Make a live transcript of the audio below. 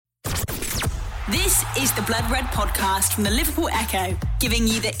This is the Blood Red podcast from the Liverpool Echo, giving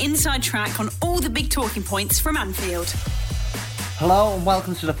you the inside track on all the big talking points from Anfield. Hello and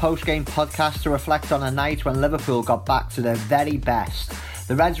welcome to the post-game podcast to reflect on a night when Liverpool got back to their very best.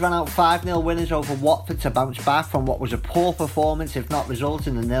 The Reds ran out 5-0 winners over Watford to bounce back from what was a poor performance, if not result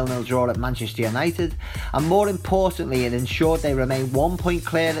in the 0-0 draw at Manchester United, and more importantly it ensured they remain 1 point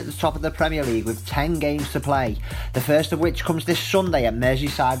clear at the top of the Premier League with 10 games to play, the first of which comes this Sunday at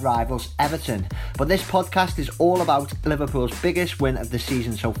Merseyside rivals Everton. But this podcast is all about Liverpool's biggest win of the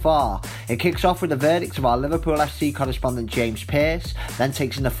season so far. It kicks off with the verdict of our Liverpool FC correspondent James Pearce, then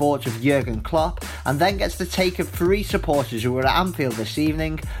takes in the thoughts of Jurgen Klopp, and then gets the take of three supporters who were at Anfield this evening: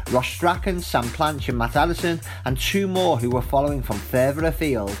 Ross Strachan, Sam Planch and Matt Addison, and two more who were following from further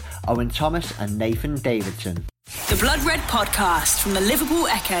afield, Owen Thomas and Nathan Davidson. The Blood Red podcast from the Liverpool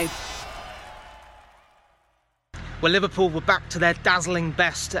Echo. Well, Liverpool were back to their dazzling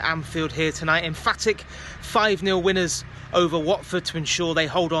best at Anfield here tonight. Emphatic 5-0 winners over Watford to ensure they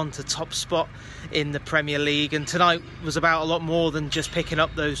hold on to top spot in the Premier League. And tonight was about a lot more than just picking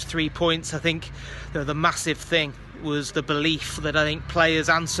up those 3 points. I think the massive thing was the belief that I think players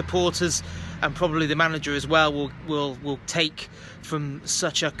and supporters, and probably the manager as well, will take from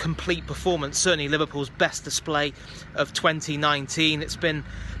such a complete performance. Certainly Liverpool's best display of 2019. It's been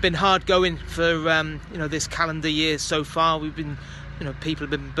hard going for this calendar year so far. We've been, people have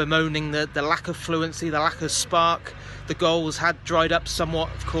been bemoaning the lack of fluency, the lack of spark. The goals had dried up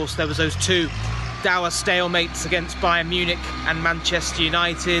somewhat. Of course, there was those two dour stalemates against Bayern Munich and Manchester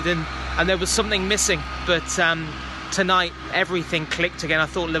United, and there was something missing. But tonight, everything clicked again. I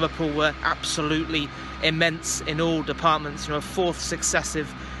thought Liverpool were absolutely immense in all departments. A fourth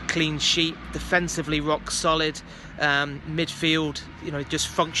successive clean sheet, defensively rock solid, midfield, just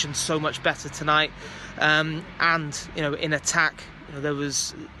functioned so much better tonight, and in attack,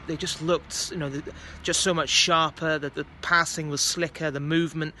 they just looked, just so much sharper. The passing was slicker, the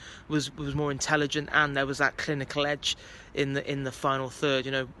movement was more intelligent, and there was that clinical edge in the final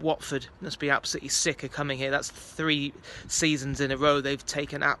third. Watford must be absolutely sick of coming here. That's 3 seasons in a row they've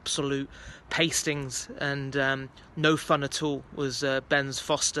taken absolute pastings, and no fun at all was Ben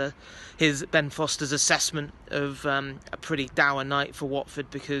Foster's assessment of a pretty dour night for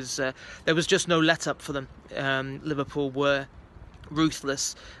Watford, because there was just no let up for them. Liverpool were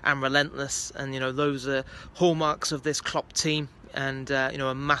ruthless and relentless, and those are hallmarks of this Klopp team, and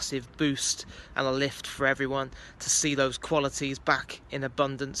a massive boost and a lift for everyone to see those qualities back in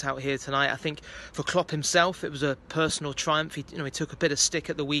abundance out here tonight. I think for Klopp himself it was a personal triumph. He took a bit of stick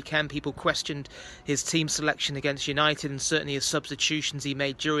at the weekend. People questioned his team selection against United, and certainly his substitutions he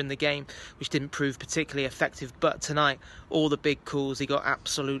made during the game, which didn't prove particularly effective. But tonight, all the big calls he got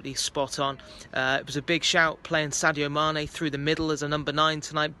absolutely spot on. It was a big shout playing Sadio Mane through the middle as a number 9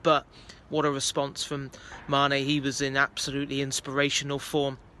 tonight, but what a response from Mane. He was in absolutely inspirational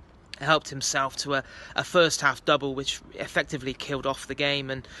form. Helped himself to a first half double, which effectively killed off the game,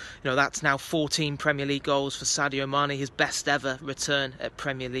 and that's now 14 Premier League goals for Sadio Mane, his best ever return at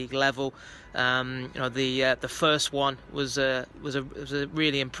Premier League level. The first one was a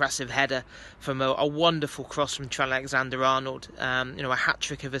really impressive header from a wonderful cross from Trent Alexander-Arnold. A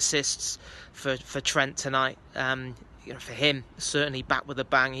hat-trick of assists for Trent tonight. For him, certainly back with a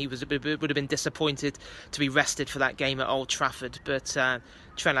bang. He would have been disappointed to be rested for that game at Old Trafford, but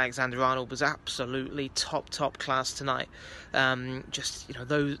Trent Alexander-Arnold was absolutely top class tonight.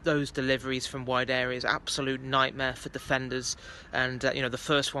 Those deliveries from wide areas, absolute nightmare for defenders. And the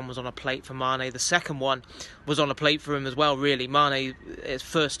first one was on a plate for Mane. The second one was on a plate for him as well. Really, Mane, his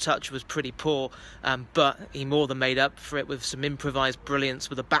first touch was pretty poor, but he more than made up for it with some improvised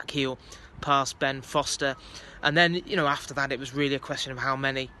brilliance with a back heel past Ben Foster. And then, after that, it was really a question of how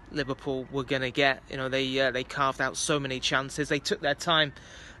many Liverpool were going to get. They carved out so many chances. They took their time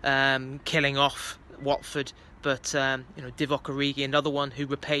killing off Watford. But, Divock Origi, another one who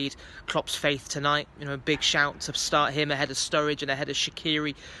repaid Klopp's faith tonight. A big shout to start him ahead of Sturridge and ahead of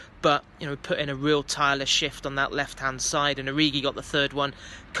Shaqiri. But, put in a real tireless shift on that left-hand side. And Origi got the third one,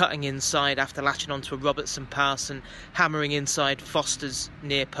 cutting inside after latching onto a Robertson pass and hammering inside Foster's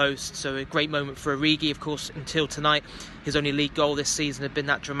near post. So a great moment for Origi. Of course, until tonight, his only league goal this season had been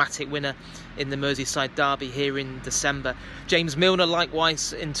that dramatic winner in the Merseyside derby here in December. James Milner,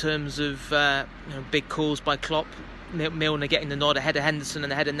 likewise, in terms of big calls by Klopp. Milner getting the nod ahead of Henderson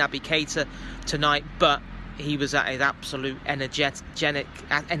and ahead of Naby Keita tonight. But he was at his absolute energetic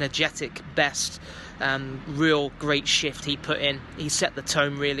best. Real great shift he put in. He set the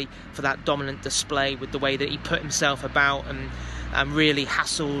tone really for that dominant display with the way that he put himself about and really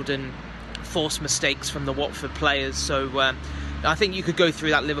hassled and forced mistakes from the Watford players. So I think you could go through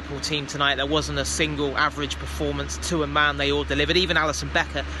that Liverpool team tonight. There wasn't a single average performance to a man. They all delivered. Even Alisson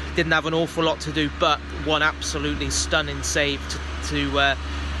Becker didn't have an awful lot to do, but one absolutely stunning save to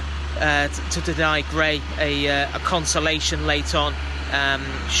deny Gray a consolation late on.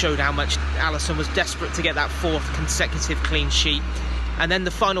 Showed how much Alisson was desperate to get that 4th consecutive clean sheet. And then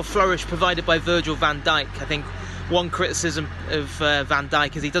the final flourish provided by Virgil van Dijk. I think one criticism of Van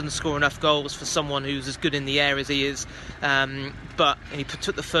Dijk is he doesn't score enough goals for someone who's as good in the air as he is, but he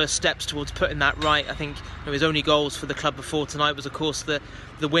took the first steps towards putting that right. I think his only goals for the club before tonight was, of course, the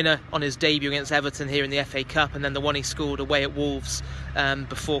winner on his debut against Everton here in the FA Cup, and then the one he scored away at Wolves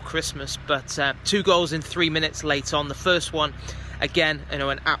before Christmas. But 2 goals in 3 minutes late on. The first one, again,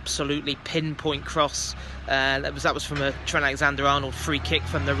 an absolutely pinpoint cross. That was from a Trent Alexander-Arnold free kick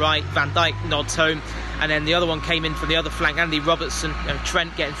from the right. Van Dijk nods home, and then the other one came in from the other flank. Andy Robertson,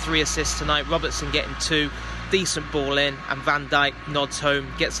 Trent getting 3 assists tonight, Robertson getting 2. Decent ball in, and Van Dijk nods home,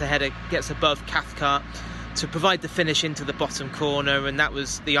 gets a header, gets above Cathcart to provide the finish into the bottom corner, and that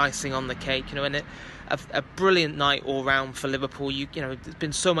was the icing on the cake. And a brilliant night all round for Liverpool. There's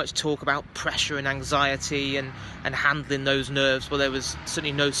been so much talk about pressure and anxiety and handling those nerves. Well, there was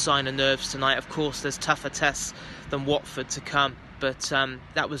certainly no sign of nerves tonight. Of course, there's tougher tests than Watford to come, but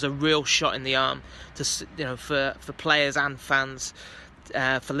that was a real shot in the arm for players and fans.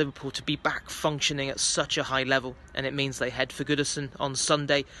 For Liverpool to be back functioning at such a high level, and it means they head for Goodison on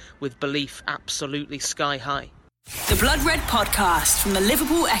Sunday with belief absolutely sky high. The Blood Red Podcast from the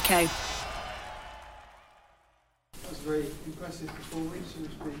Liverpool Echo. That's a very impressive performance. You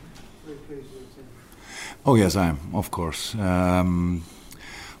must be very pleased with the team. Oh yes, I am, of course.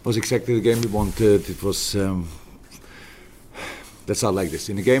 Was exactly the game we wanted. It was. That's not like this.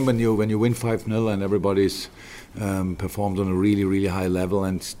 In a game when you win 5-0 and everybody's performed on a really, really high level,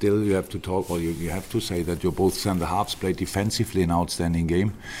 and still you have to talk, or you have to say that your both centre halves played defensively an outstanding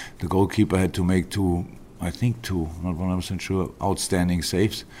game. The goalkeeper had to make two, not 100% sure, outstanding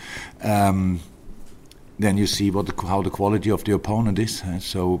saves. Then you see how the quality of the opponent is.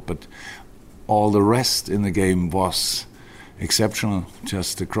 But all the rest in the game was exceptional.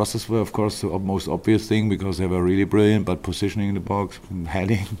 Just the crosses were, of course, the most obvious thing because they were really brilliant, but positioning in the box,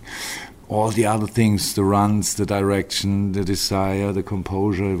 heading, all the other things, the runs, the direction, the desire, the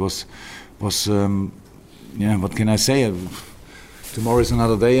composure, it was what can I say? Tomorrow is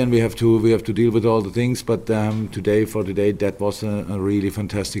another day and we have to deal with all the things, but today that was a really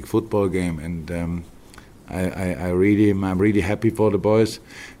fantastic football game, and I'm really happy for the boys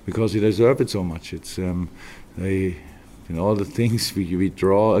because they deserve it so much. It's all the things we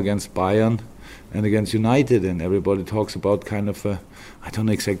draw against Bayern and against United, and everybody talks about kind of I don't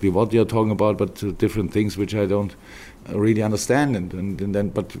know exactly what you're talking about, but different things which I don't really understand, and then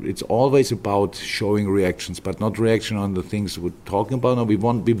but it's always about showing reactions, but not reaction on the things we're talking about. No, we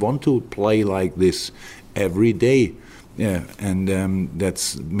want to play like this every day. Yeah, and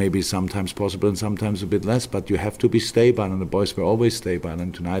that's maybe sometimes possible and sometimes a bit less, but you have to be stable, and the boys were always stable,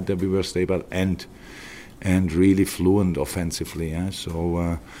 and tonight we were stable and really fluent offensively. Yeah?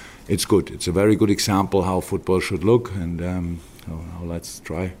 So it's good. It's a very good example how football should look, and let's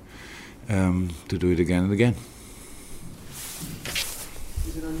try to do it again and again.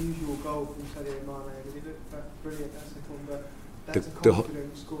 It's an unusual goal from Sadio Mane. Did he look brilliant? That's a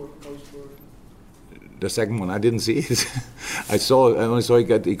confident goal scorer. The second one, I didn't see it. I only saw he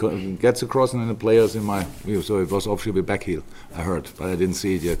gets across, and then the players in my view. So it was obviously back heel, I heard, but I didn't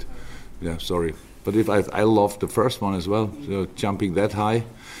see it yet. Yeah, sorry. But I loved the first one as well. So jumping that high,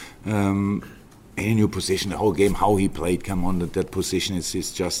 in a new position, the whole game, how he played. Come on, that position is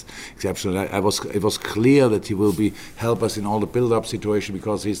just exceptional. It was clear that he will help us in all the build-up situation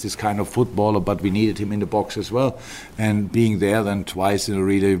because he's this kind of footballer. But we needed him in the box as well, and being there then twice in a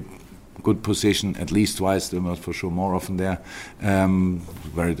really good position, at least twice, for sure more often there.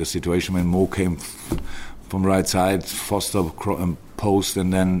 The situation when Mo came from right side, Foster post,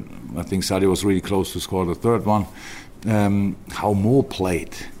 and then I think Sadio was really close to score the third one. How Mo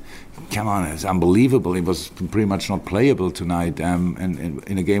played, come on, it's unbelievable. He was pretty much not playable tonight, and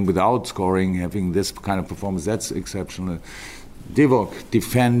in a game without scoring, having this kind of performance, that's exceptional. Divock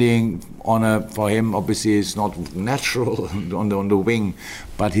defending for him obviously is not natural on the wing,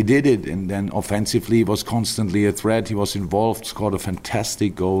 but he did it, and then offensively he was constantly a threat. He was involved, scored a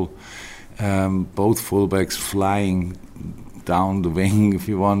fantastic goal. Both fullbacks flying down the wing, if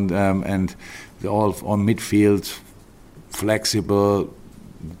you want, and all on midfield, flexible,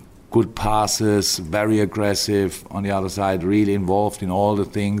 good passes, very aggressive. On the other side, really involved in all the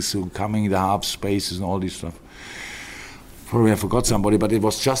things, so coming in the half spaces and all this stuff. Probably I forgot somebody, but it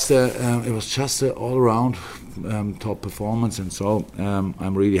was just a all-around top performance, and so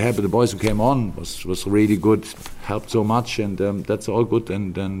I'm really happy. The boys who came on was really good, helped so much, and that's all good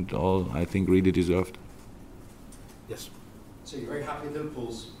and all I think really deserved. Yes. So you're very happy with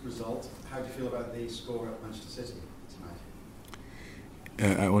Liverpool's result. How do you feel about the score at Manchester City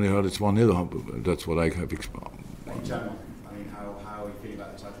tonight? I only heard it's 1-0. That's what I have experienced. In general, I mean, how are you feeling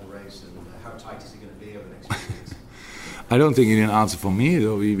about the title race, and how tight is it going to be over the next few weeks? I don't think you need an answer for me.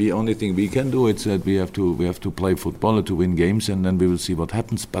 The only thing we can do is that we have to play football to win games, and then we will see what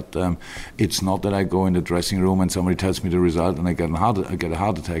happens. But it's not that I go in the dressing room and somebody tells me the result and I get a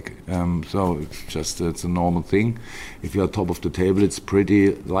heart attack. So it's a normal thing. If you're top of the table, it's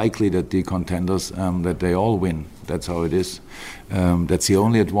pretty likely that the contenders that they all win. That's how it is. That's the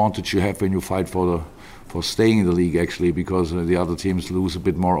only advantage you have when you fight for staying in the league, actually, because the other teams lose a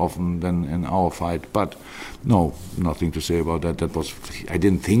bit more often than in our fight. But no, nothing to say about that. I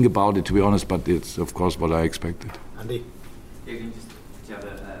didn't think about it, to be honest, but it's of course what I expected. Andy? Jürgen, just to have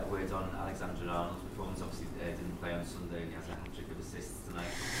a word on Alexander-Arnold's performance. Obviously didn't play on Sunday, and he has a hat-trick of assists tonight.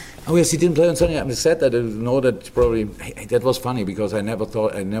 Oh yes, he didn't play on Sunday. I said that. I know that probably that was funny because I never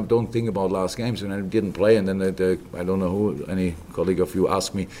don't think about last games, and I didn't play. And then I don't know who, any colleague of you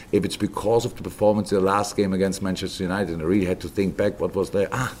asked me if it's because of the performance in the last game against Manchester United, and I really had to think back what was there.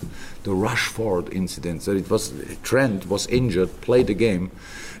 The Rashford incident. So it was Trent was injured, played the game,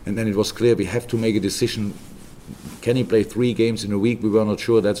 and then it was clear we have to make a decision. Can he play 3 games in a week? We were not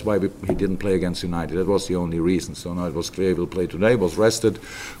sure. That's why he didn't play against United. That was the only reason. So now it was clear he will play today. Was rested,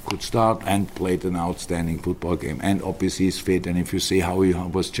 could start, and played an outstanding football game. And obviously he's fit. And if you see how he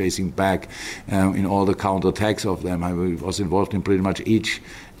was chasing back in all the counter-attacks of them, I was involved in pretty much each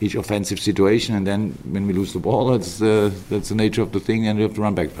offensive situation. And then when we lose the ball, that's the nature of the thing, and we have to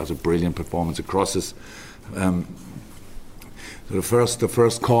run back. It was a brilliant performance. The crosses. So the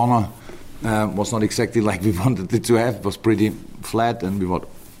first corner. Was not exactly like we wanted it to have. It was pretty flat, and we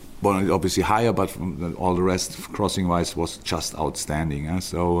wanted it obviously higher, but all the rest, crossing-wise, was just outstanding.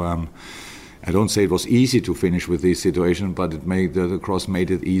 So I don't say it was easy to finish with this situation, but it made the cross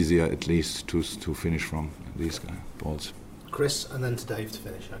made it easier at least to finish from these balls. Chris, and then to Dave to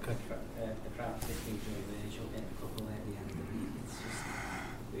finish. Okay.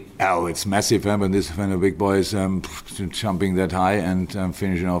 Oh, it's massive when a big boy is jumping that high and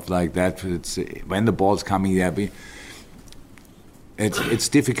finishing off like that. It's when the ball's coming there. It's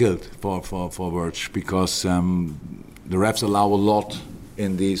difficult for Verge because the refs allow a lot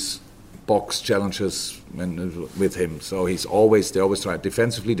in these box challenges with him. So they always try.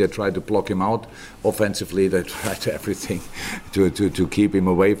 Defensively, they try to block him out. Offensively, they try to everything to keep him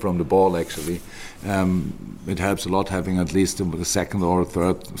away from the ball. Actually. It helps a lot having at least the second or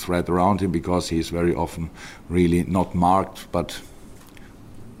third threat around him because he's very often really not marked but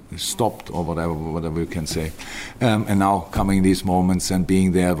stopped or whatever you can say. And now coming these moments and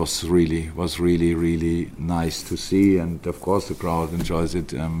being there was really nice to see, and of course the crowd enjoys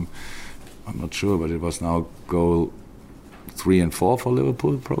it. I'm not sure, but it was now goal 3 and 4 for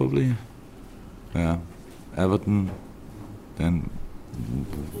Liverpool probably. Yeah, Everton, then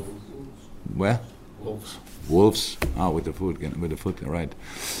where? Wolves. With the foot, right.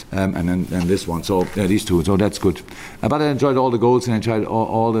 And then this one. So these two. So that's good. But I enjoyed all the goals and enjoyed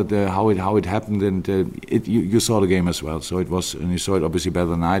all how it happened. And you saw the game as well. So it was, and you saw it obviously better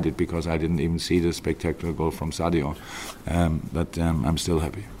than I did because I didn't even see the spectacular goal from Sadio. But I'm still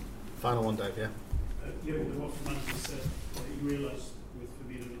happy. Final one, Dave. Yeah. What manager said that you realised with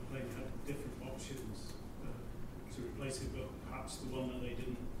Firmino not playing, you had different options to replace it, but perhaps the one that they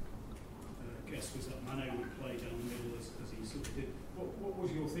didn't guess was that Mane would play down the middle as he sort of did. What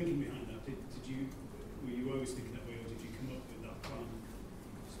was your thinking behind that? Were you always thinking that way, or did you come up with that plan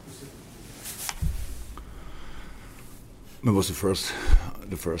specifically? It was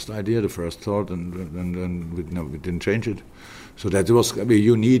the first idea, the first thought, and we didn't change it. So that was.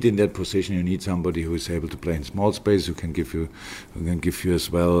 You need in that position. You need somebody who is able to play in small space, who can give you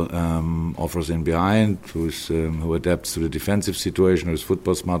as well offers in behind, who adapts to the defensive situation, who is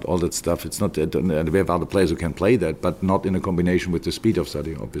football smart, all that stuff. It's not. We have other players who can play that, but not in a combination with the speed of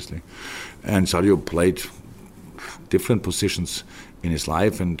Sadio, obviously. And Sadio played different positions in his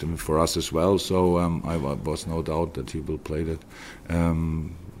life and for us as well. So I was no doubt that he will play that.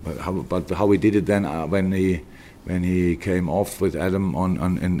 But how he did it then when he came off with Adam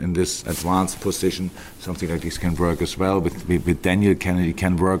in this advanced position, something like this can work as well. With Daniel Kennedy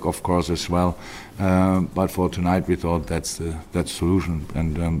can work, of course, as well. But for tonight, we thought that's the solution,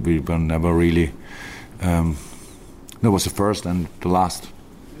 and we were never really. That was the first and the last.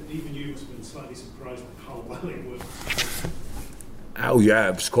 Even you must have been slightly surprised at how well it worked. Oh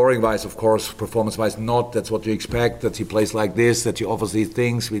yeah, scoring-wise, of course, performance-wise, not. That's what you expect. That he plays like this. That he offers these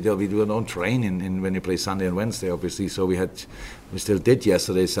things. We don't train in when you play Sunday and Wednesday, obviously. So we still did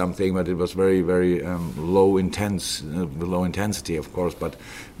yesterday something, but it was very, very low intensity, of course. But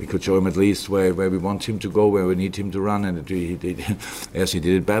we could show him at least where we want him to go, where we need him to run, and he did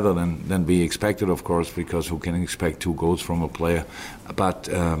it better than we expected, of course, because who can expect 2 goals from a player? But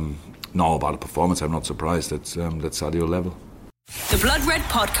no, about the performance, I'm not surprised. That's Sadio level. The Blood Red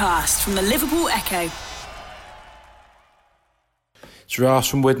Podcast from the Liverpool Echo. It's Ross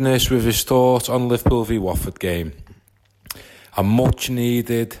from Widnes with his thoughts on Liverpool v Watford game. A much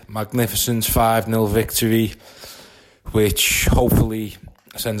needed, magnificent 5-0 victory, which hopefully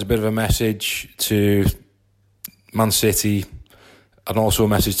sends a bit of a message to Man City and also a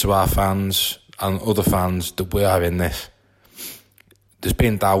message to our fans and other fans that we are in this. There's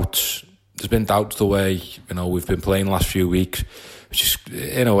been doubts the way we've been playing the last few weeks, which is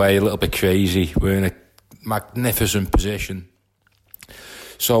in a way a little bit crazy. We're in a magnificent position.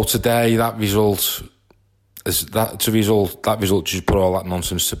 So today that result just put all that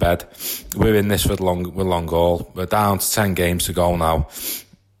nonsense to bed. We're in this with long haul. We're down to 10 games to go now.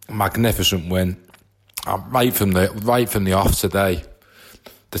 Magnificent win. Right from the off today,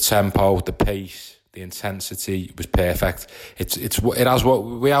 the tempo, the pace, the intensity was perfect. It has what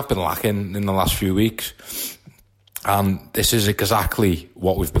we have been lacking in the last few weeks, and this is exactly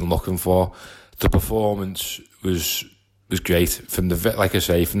what we've been looking for. The performance was great from the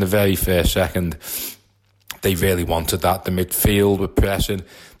very first second. They really wanted that. The midfield were pressing,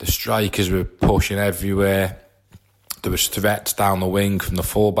 the strikers were pushing everywhere. There was threats down the wing from the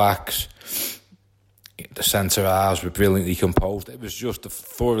fullbacks. The centre halves were brilliantly composed. It was just a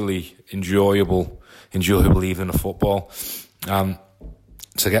thoroughly enjoyable evening of football.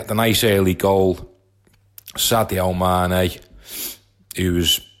 To get the nice early goal, Sadio Mane, who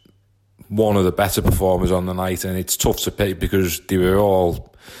was one of the better performers on the night, and it's tough to pick because they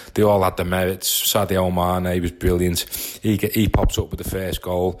all had the merits. Sadio Mane was brilliant. He popped up with the first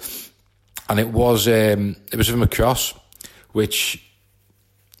goal, and it was from a cross, which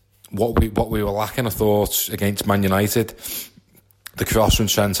what we were lacking, I thought, against Man United. The cross from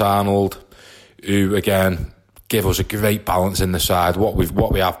Trent Arnold, who again gave us a great balance in the side. What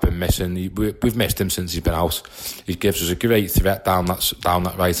we have been missing, we've missed him since he's been out. He gives us a great threat down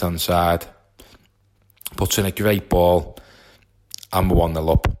that right hand side. Puts in a great ball, and we're 1-0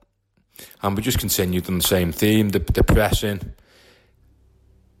 up. And we just continued on the same theme. The pressing.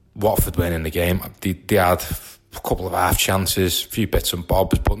 Watford winning the game. They had a couple of half chances, a few bits and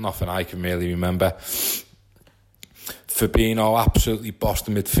bobs, but nothing I can really remember. Fabinho absolutely bossed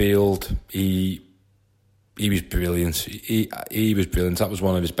the midfield. He was brilliant. He was brilliant. That was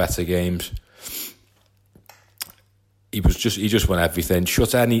one of his better games. He just won everything.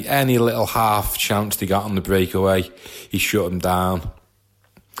 Shut any little half chance they got on the breakaway, he shut them down.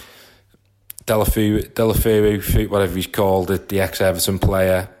 Deulofeu, whatever he's called it, the ex-Everton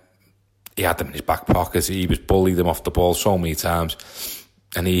player, he had them in his back pocket. He was bullied them off the ball so many times,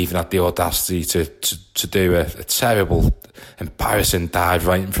 and he even had the audacity to do a terrible, embarrassing dive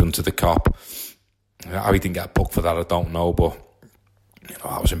right in front of the cop. How he didn't get booked for that, I don't know, but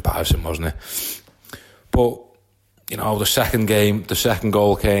that was embarrassing, wasn't it? But the second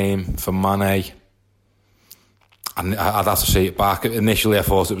goal came from Mane, and I'd have to see it back. Initially, I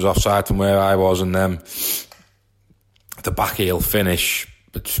thought it was offside from where I was, and then the back heel finish,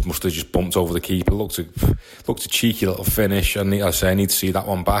 it must have just bumped over the keeper. Looked a cheeky little finish, and I need to see that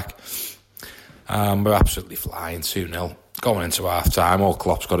one back. We're absolutely flying 2-0 going into half time. All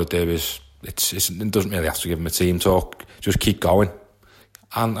Klopp's got to do is it doesn't really have to give him a team talk. Just keep going,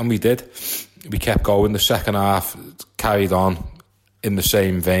 and we did. We kept going. The second half carried on in the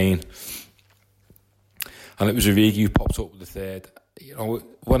same vein, and it was Origi who popped up with the third.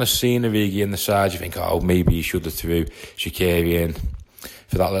 When I seen Origi in the side, you think, maybe he should have threw Shaqiri in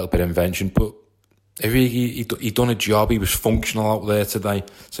for that little bit of invention. But Origi, he done a job. He was functional out there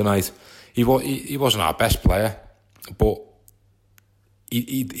tonight. He wasn't our best player, but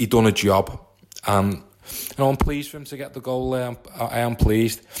he done a job. And I'm pleased for him to get the goal there. I am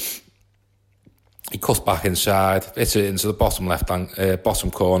pleased. He cuts back inside, hits it into the bottom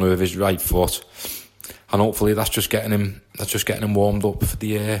corner with his right foot, and hopefully that's just getting him warmed up for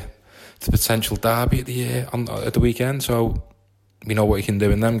the potential derby at the weekend. So we know what he can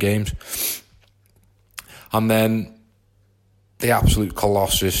do in them games. And then the absolute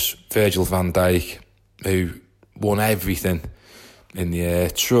colossus, Virgil van Dijk, who won everything in the air.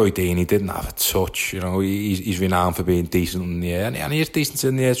 Troy Deeney didn't have a touch. He's renowned for being decent in the air, and he is decent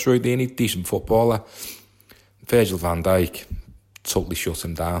in the air. Troy Deeney, decent footballer. Virgil van Dijk totally shut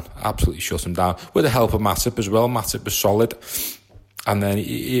him down. Absolutely shut him down. With the help of Matip as well. Matip was solid. And then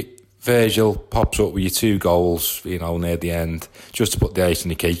Virgil pops up with your 2 goals, near the end, just to put the ice on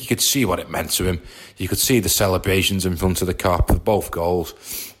the cake. You could see what it meant to him. You could see the celebrations in front of the Kop for both goals.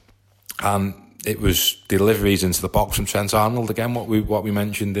 And it was deliveries into the box from Trent-Arnold, again, what we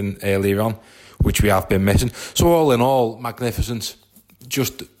mentioned earlier on, which we have been missing. So all in all, magnificent.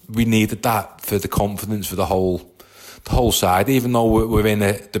 Just, we needed that for the confidence for the whole side. Even though we're in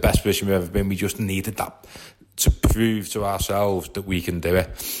the best position we've ever been, we just needed that to prove to ourselves that we can do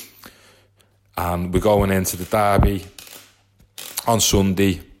it. And we're going into the derby on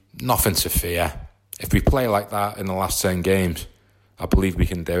Sunday, nothing to fear. If we play like that in the last 10 games, I believe we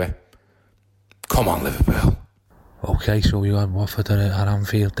can do it. Come on, Liverpool. Okay, so we had Watford at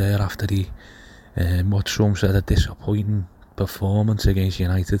Anfield there after what some said a disappointing performance against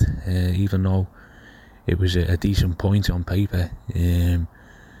United, even though it was a decent point on paper.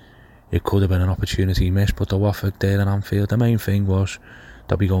 It could have been an opportunity missed, but the Watford there at Anfield, the main thing was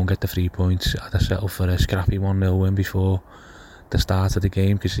that we go and get the 3 points. I'd have settled for a scrappy 1-0 win before the start of the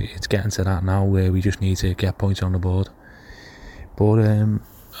game, because it's getting to that now where we just need to get points on the board. But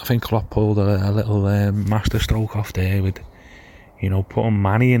I think Klopp pulled a little master stroke off there with, putting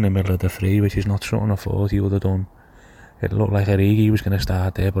Manny in the middle of the 3, which is not something I thought he would have done. It looked like Origi was going to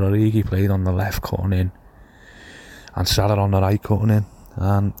start there, but Origi played on the left cutting in, and Salah on the right cutting in.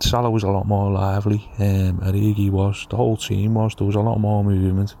 And Salah was a lot more lively. Origi was, the whole team was. There was a lot more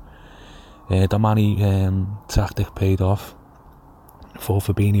movement. The Manny tactic paid off. For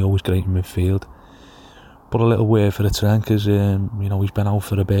Fabinho was great in midfield. But a little word for the Trent, because he's been out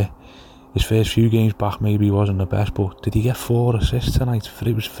for a bit. His first few games back maybe he wasn't the best, but did he get 4 assists tonight?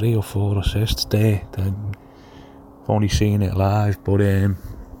 It was 3 or 4 assists there. I've only seen it live, but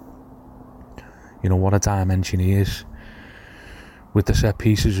what a dimension he is. With the set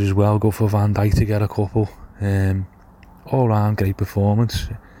pieces as well, go for Van Dijk to get a couple. All round great performance,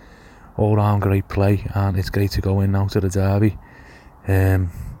 all round great play, and it's great to go in now to the derby.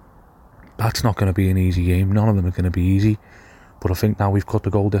 That's not going to be an easy game. None of them are going to be easy, but I think now we've cut the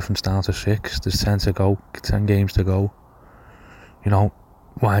goal difference down to 6. There's 10 to go, 10 games to go.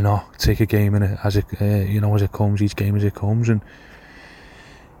 Why not take a game in it as it comes, each game as it comes. And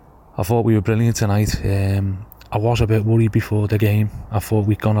I thought we were brilliant tonight. I was a bit worried before the game. I thought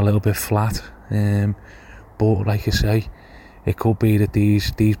we'd gone a little bit flat. But like I say, it could be that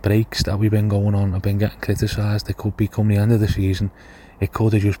these breaks that we've been going on have been getting criticised. It could be come the end of the season. It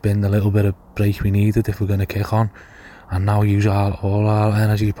could have just been the little bit of break we needed if we're going to kick on. And now use all our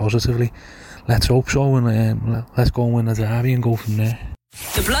energy positively. Let's hope so, and let's go and win the derby and go from there.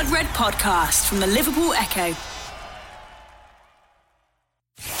 The Blood Red Podcast from the Liverpool Echo.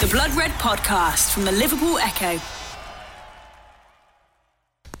 The Blood Red Podcast from the Liverpool Echo.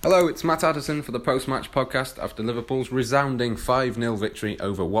 Hello, it's Matt Addison for the post-match podcast after Liverpool's resounding 5-0 victory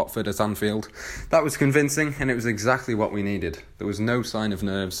over Watford at Anfield. That was convincing, and it was exactly what we needed. There was no sign of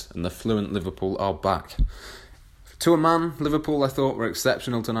nerves, and the fluent Liverpool are back. To a man, Liverpool I thought were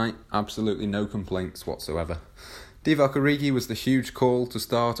exceptional tonight. Absolutely no complaints whatsoever. Divock Origi was the huge call to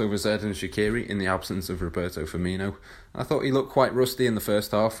start over Xherdan Shaqiri in the absence of Roberto Firmino. I thought he looked quite rusty in the first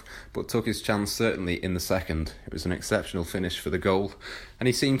half, but took his chance certainly in the second. It was an exceptional finish for the goal, and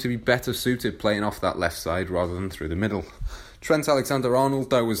he seemed to be better suited playing off that left side rather than through the middle. Trent Alexander-Arnold,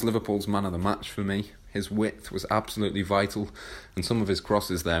 though, was Liverpool's man of the match for me. His width was absolutely vital, and some of his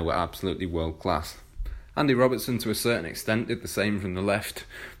crosses there were absolutely world class. Andy Robertson, to a certain extent, did the same from the left,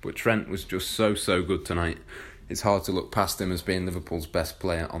 but Trent was just so good tonight. It's hard to look past him as being Liverpool's best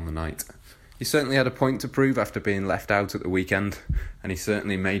player on the night. He certainly had a point to prove after being left out at the weekend, and he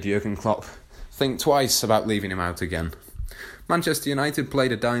certainly made Jurgen Klopp think twice about leaving him out again. Manchester United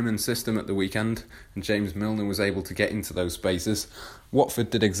played a diamond system at the weekend, and James Milner was able to get into those spaces. Watford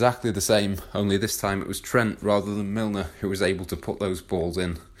did exactly the same, only this time it was Trent rather than Milner who was able to put those balls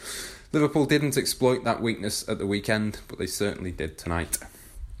in. Liverpool didn't exploit that weakness at the weekend, but they certainly did tonight.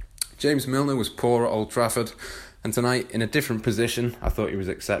 James Milner was poor at Old Trafford, and tonight, in a different position, I thought he was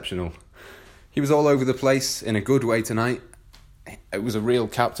exceptional. He was all over the place in a good way tonight. It was a real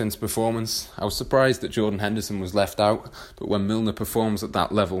captain's performance. I was surprised that Jordan Henderson was left out, but when Milner performs at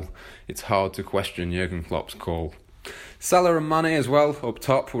that level, it's hard to question Jurgen Klopp's call. Salah and Mane as well, up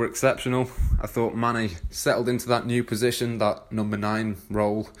top, were exceptional. I thought Mane settled into that new position, that number 9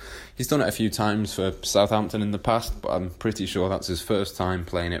 role. He's done it a few times for Southampton in the past, but I'm pretty sure that's his first time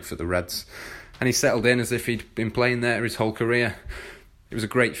playing it for the Reds. And he settled in as if he'd been playing there his whole career. It was a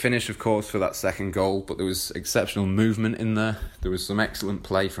great finish, of course, for that second goal, but there was exceptional movement in there. There was some excellent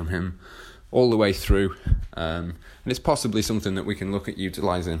play from him. all the way through, and it's possibly something that we can look at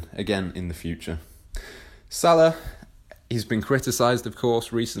utilising again in the future. Salah, he's been criticised, of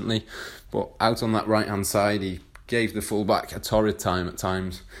course, recently, but out on that right-hand side, he gave the full-back a torrid time at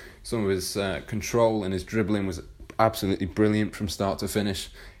times. Some of his control and his dribbling was absolutely brilliant from start to finish.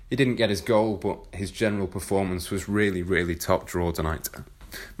 He didn't get his goal, but his general performance was really, really top draw tonight.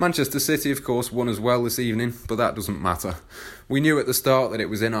 Manchester City, of course, won as well this evening, but that doesn't matter. We knew at the start that it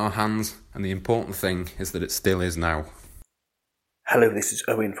was in our hands, and the important thing is that it still is now. Hello, this is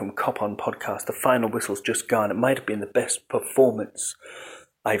Owen from Cop On Podcast. The final whistle's just gone. It might have been the best performance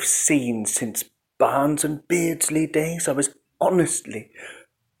I've seen since Barnes and Beardsley days. I was honestly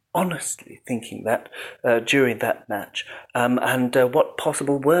thinking that during that match. And what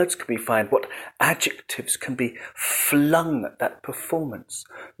possible words can we find? What adjectives can be flung at that performance?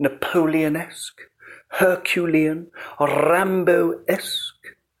 Napoleon-esque? Herculean?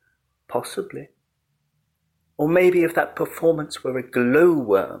 Rambo-esque? Possibly. Or maybe if that performance were a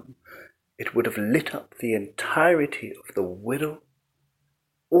glowworm, it would have lit up the entirety of the Wirral,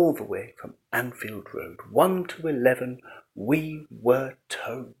 all the way from Anfield Road. 1 to 11, we were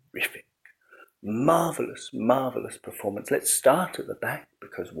terrific. Marvellous, marvellous performance. Let's start at the back,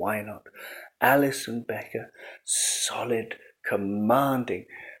 because why not? Alisson Becker, solid, commanding,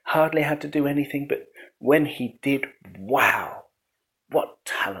 hardly had to do anything, but when he did, wow, what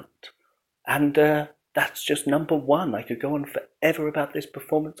talent. And that's just number one. I could go on forever about this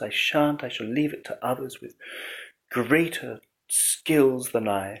performance. I shan't. I shall leave it to others with greater skills than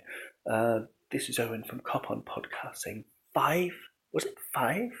I. This is Owen from Cop On Podcast saying 5? Was it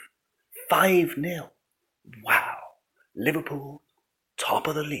 5? 5-0. Wow. Liverpool, top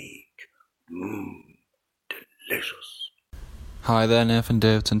of the league. Delicious. Hi there, Nathan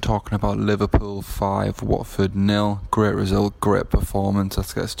Davidson talking about Liverpool 5, Watford 0. Great result, great performance.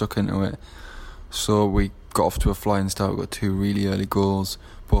 Let's get stuck into it. So we got off to a flying start. We got 2 really early goals,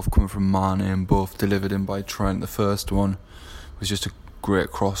 both coming from Mane and both delivered in by Trent. The first one was just a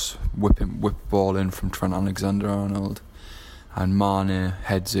great cross, whip ball in from Trent Alexander-Arnold, and Mane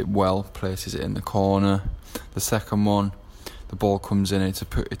heads it well, places it in the corner. The second one, the ball comes in.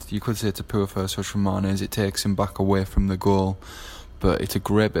 You could say it's a poor first touch from Mane as it takes him back away from the goal, but it's a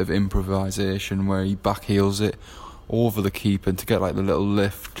great bit of improvisation where he backheels it over the keeper to get like the little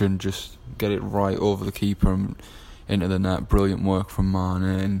lift and just get it right over the keeper and into the net. Brilliant work from Mane,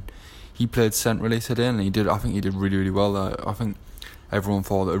 and he played centrally today, and I think he did really, really well. I think everyone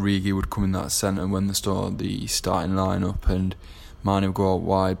thought that Origi would come in that centre when they started the starting lineup and Mane would go out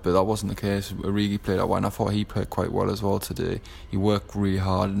wide, but that wasn't the case. Origi played out wide, and I thought he played quite well as well today. He worked really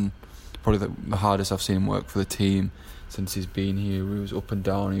hard, and probably the hardest I've seen him work for the team since he's been here. He was up and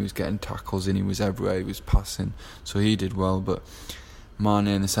down, he was getting tackles in, he was everywhere, he was passing, so he did well. But Mane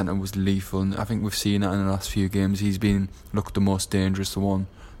in the centre was lethal, and I think we've seen that in the last few games. He's been looked the most dangerous, the one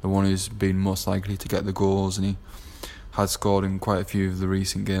who's been most likely to get the goals, and he had scored in quite a few of the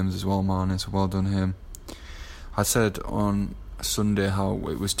recent games as well, Mane, so well done him. I said on Sunday how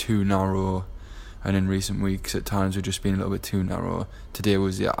it was too narrow, and in recent weeks at times we've just been a little bit too narrow. Today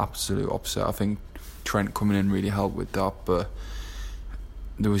was the absolute opposite. I think Trent coming in really helped with that, but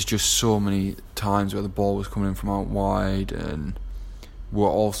there was just so many times where the ball was coming in from out wide, and we're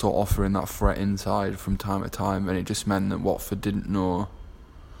also offering that threat inside from time to time, and it just meant that Watford didn't know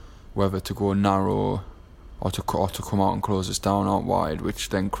whether to go narrow or to come out and close us down out wide, which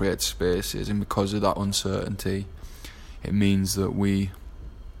then creates spaces, and because of that uncertainty, it means that we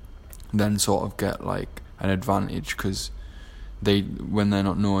then sort of get like an advantage, because when they're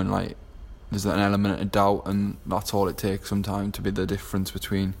not knowing, like, there's an element of doubt, and that's all it takes sometimes to be the difference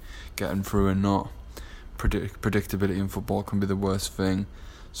between getting through and not. Predictability in football can be the worst thing.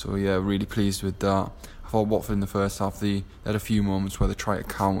 So yeah, really pleased with that. I thought Watford in the first half, they had a few moments where they tried to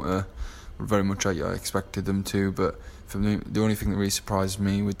counter, very much like I expected them to, but for me, the only thing that really surprised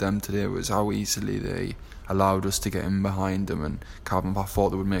me with them today was how easily they allowed us to get in behind them, and Carbon Path thought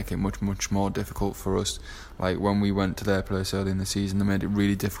they would make it much, much more difficult for us. Like when we went to their place early in the season, they made it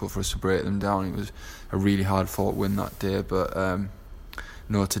really difficult for us to break them down. It was a really hard fought win that day, but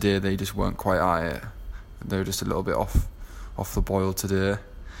no, today they just weren't quite at it. They were just a little bit off the boil today.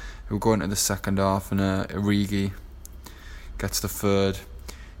 We'll go into the second half, and Origi gets the third.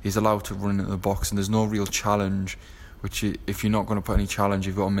 He's allowed to run into the box, and there's no real challenge, which if you're not going to put any challenge,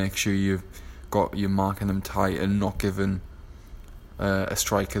 you've got to make sure you're marking them tight and not giving a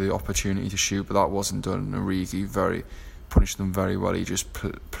striker the opportunity to shoot, but that wasn't done. Origi punished them very well. He just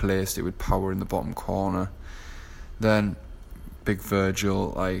placed it with power in the bottom corner. Then Big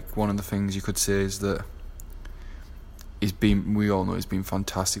Virgil, like, one of the things you could say is that we all know he's been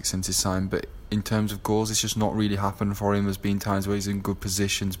fantastic since he signed, but in terms of goals, it's just not really happened for him. There's been times where he's in good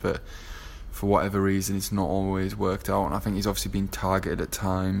positions, but for whatever reason, it's not always worked out. And I think he's obviously been targeted at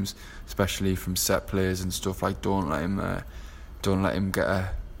times, especially from set plays and stuff. Like, don't let him get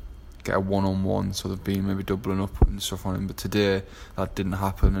a one-on-one. So they've been maybe doubling up and stuff on him. But today that didn't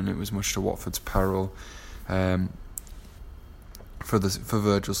happen, and it was much to Watford's peril. For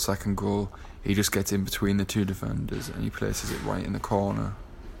Virgil's second goal, he just gets in between the two defenders and he places it right in the corner.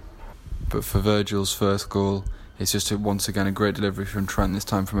 But for Virgil's first goal, it's just once again a great delivery from Trent, this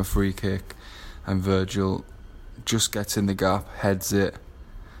time from a free kick, and Virgil just gets in the gap, heads it,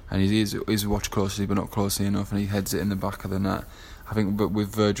 and he's watched closely but not closely enough, and he heads it in the back of the net. I think, but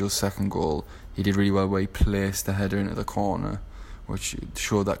with Virgil's second goal, he did really well where he placed the header into the corner, which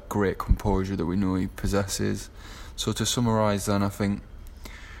showed that great composure that we know he possesses. So to summarise then, I think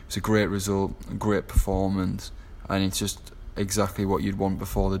it's a great result, a great performance, and it's just exactly what you'd want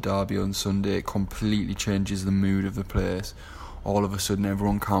before the derby on Sunday. It completely changes the mood of the place. All of a sudden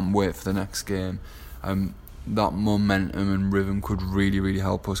everyone can't wait for the next game. That momentum and rhythm could really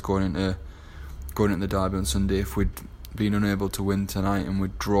help us going into the derby on Sunday. If we'd been unable to win tonight and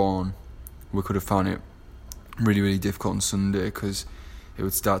we'd drawn, we could have found it really difficult on Sunday, because it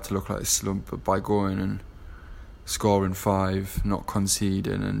would start to look like a slump. But by going and scoring 5, not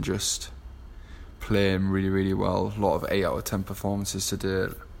conceding, and just playing really well, a lot of 8 out of 10 performances today,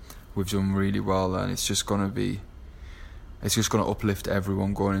 we've done really well, and it's just going to uplift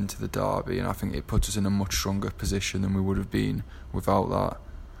everyone going into the derby, and I think it puts us in a much stronger position than we would have been without that.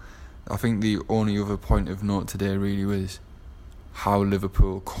 I think the only other point of note today really was how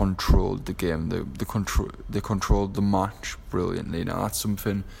Liverpool controlled the game. They controlled the match brilliantly. Now that's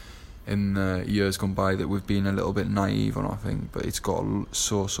something in the years gone by that we've been a little bit naive on, I think, but it's got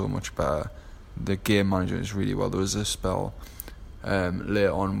so much better. The game management is really well. There was a spell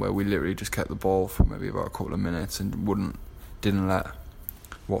later on where we literally just kept the ball for maybe about a couple of minutes and didn't let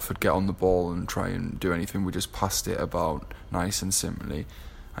Watford get on the ball and try and do anything. We just passed it about nice and simply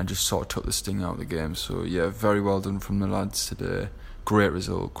and just sort of took the sting out of the game. So yeah, very well done from the lads today. Great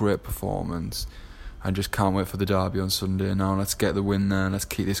result, great performance, and just can't wait for the derby on Sunday. Now let's get the win there, let's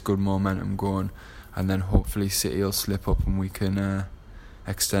keep this good momentum going, and then hopefully City will slip up and we can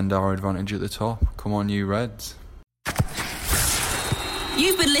extend our advantage at the top. Come on, you Reds.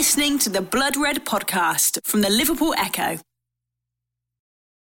 You've been listening to the Blood Red podcast from the Liverpool Echo.